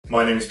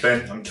My name is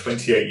Ben, I'm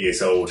 28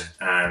 years old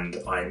and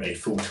I'm a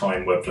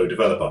full-time Webflow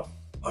developer.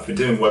 I've been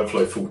doing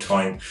Webflow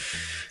full-time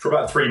for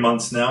about 3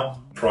 months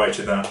now. Prior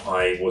to that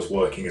I was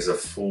working as a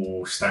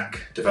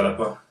full-stack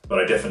developer, but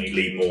I definitely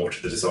lean more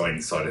to the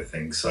design side of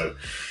things, so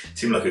it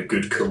seemed like a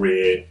good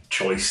career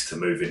choice to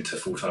move into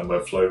full-time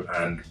Webflow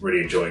and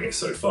really enjoying it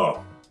so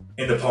far.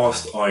 In the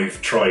past,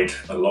 I've tried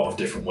a lot of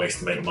different ways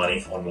to make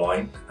money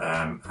online,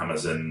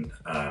 Amazon,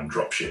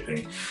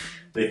 dropshipping.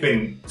 They've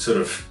been sort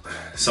of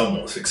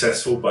somewhat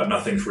successful, but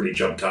nothing's really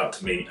jumped out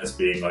to me as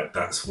being like,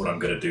 that's what I'm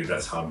going to do,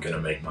 that's how I'm going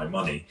to make my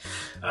money.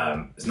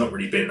 It's not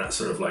really been that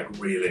sort of like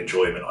real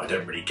enjoyment. I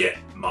don't really get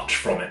much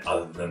from it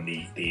other than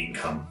the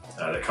income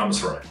that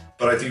comes from it.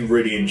 But I do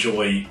really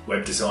enjoy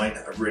web design,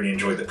 I really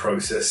enjoy the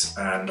process,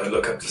 and I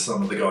look up to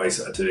some of the guys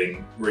that are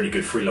doing really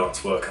good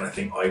freelance work, and I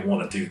think I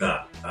want to do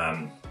that.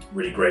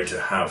 Really great to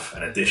have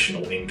an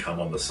additional income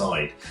on the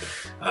side.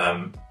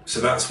 So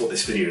that's what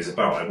this video is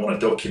about. I want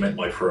to document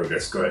my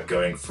progress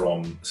going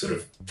from sort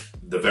of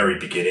the very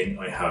beginning.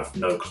 I have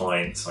no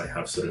clients, I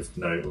have sort of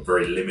no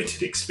very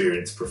limited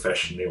experience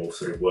professionally or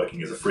sort of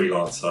working as a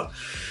freelancer.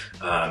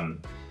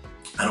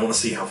 And I want to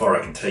see how far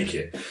I can take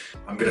it.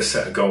 I'm going to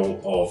set a goal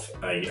of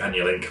an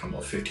annual income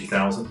of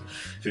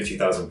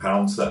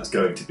 £50,000. That's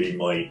going to be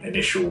my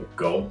initial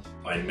goal.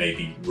 I may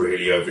be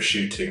really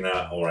overshooting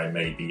that, or I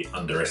may be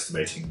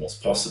underestimating what's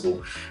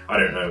possible. I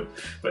don't know,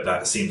 but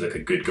that seems like a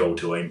good goal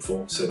to aim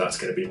for. So that's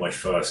going to be my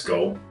first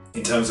goal.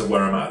 In terms of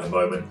where I'm at the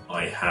moment,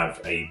 I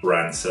have a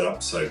brand set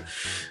up, so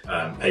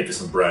papers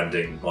and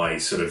branding. My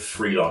sort of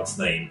freelance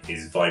name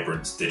is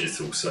Vibrance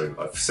Digital, so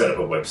I've set up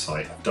a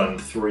website. I've done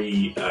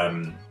three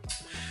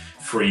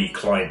free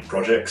client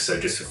projects, so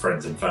just for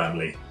friends and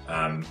family.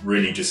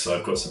 Really just so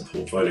I've got some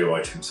portfolio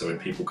items, so when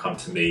people come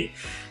to me,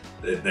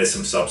 there's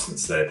some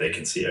substance there. They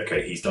can see,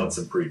 okay, he's done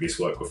some previous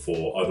work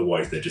before,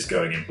 otherwise they're just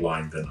going in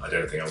blind, then I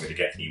don't think I'm going to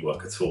get any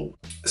work at all.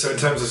 So in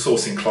terms of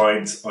sourcing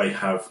clients, I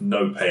have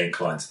no paying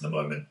clients at the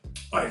moment.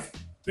 I've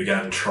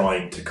began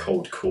trying to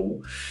cold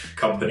call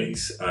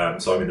companies.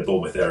 So I'm in the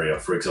Bournemouth area,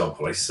 for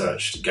example. I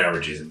searched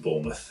garages in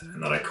Bournemouth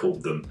and then I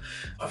called them.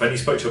 I've only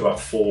spoke to about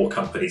 4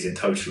 companies in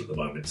total at the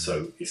moment,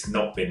 so it's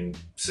not been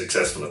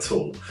successful at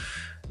all.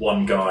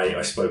 One guy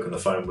I spoke on the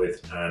phone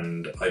with,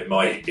 and I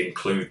might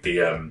include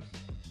the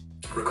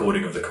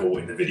recording of the call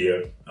in the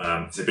video.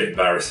 It's a bit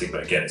embarrassing,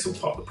 but again, it's all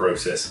part of the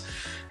process.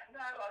 No,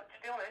 to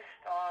be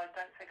honest, I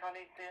don't think I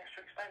need the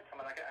extra expense. I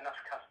mean, I get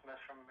enough customers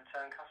from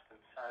return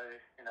customs, so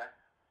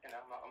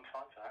I'm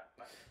fine for that.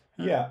 But,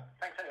 yeah.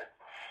 Thanks anyway.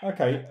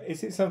 Okay,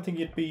 is it something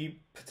you'd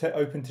be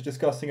open to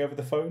discussing over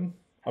the phone?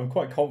 I'm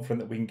quite confident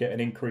that we can get an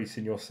increase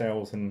in your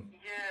sales and...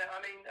 Yeah, I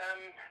mean,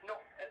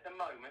 not at the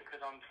moment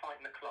because I'm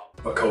fighting the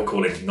clock. But cold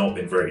calling's not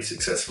been very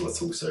successful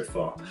at all so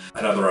far.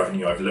 Another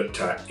avenue I've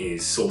looked at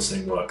is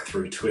sourcing work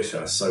through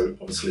Twitter. So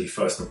obviously,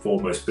 first and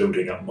foremost,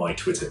 building up my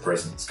Twitter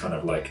presence, kind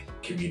of like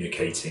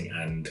communicating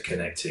and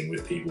connecting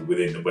with people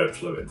within the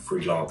Webflow and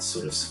freelance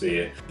sort of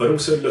sphere, but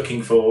also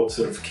looking for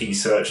sort of key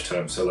search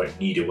terms. So like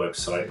need a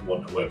website,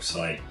 want a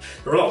website.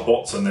 There are a lot of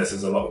bots on this,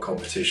 there's a lot of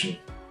competition.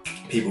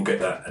 People get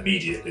that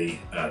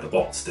immediately, the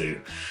bots do.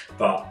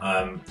 But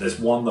there's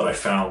one that I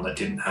found that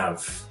didn't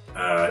have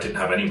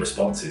any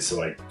responses,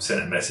 so I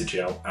sent a message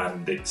out,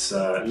 and it's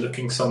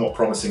looking somewhat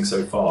promising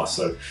so far.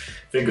 So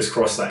fingers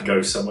crossed that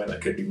goes somewhere.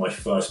 That could be my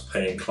first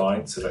paying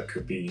client, so that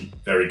could be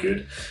very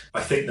good. I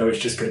think though it's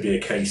just going to be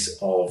a case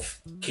of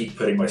keep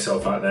putting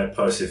myself out there,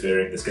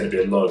 persevering. There's going to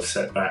be a lot of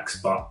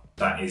setbacks, but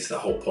that is the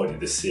whole point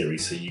of this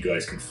series, so you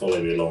guys can follow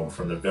me along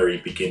from the very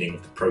beginning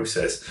of the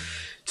process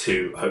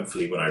to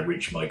hopefully when I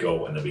reach my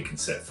goal, and then we can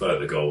set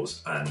further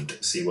goals and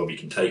see where we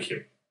can take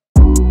it.